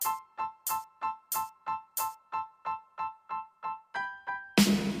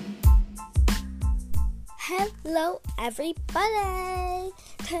Hello everybody!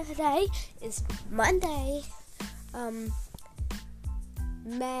 Today is Monday,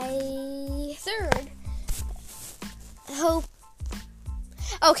 May 3rd.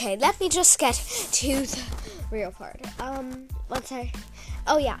 Okay, let me just get to the real part.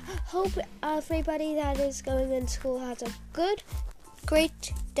 Hope everybody that is going in school has a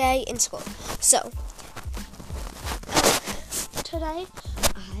great day in school. So, today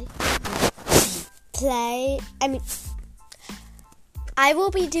I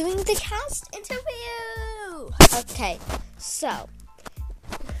will be doing the cast interview. Okay, so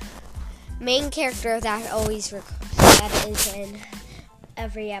main character that is in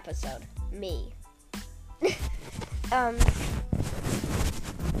every episode, me.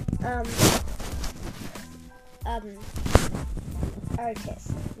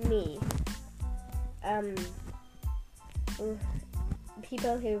 Artist, me.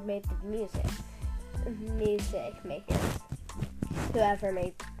 People who made the music makers, whoever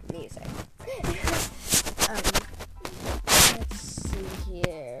made music. Let's see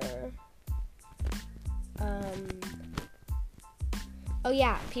here.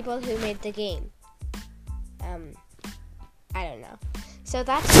 People who made the game. I don't know. So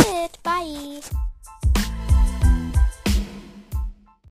that's it. Bye.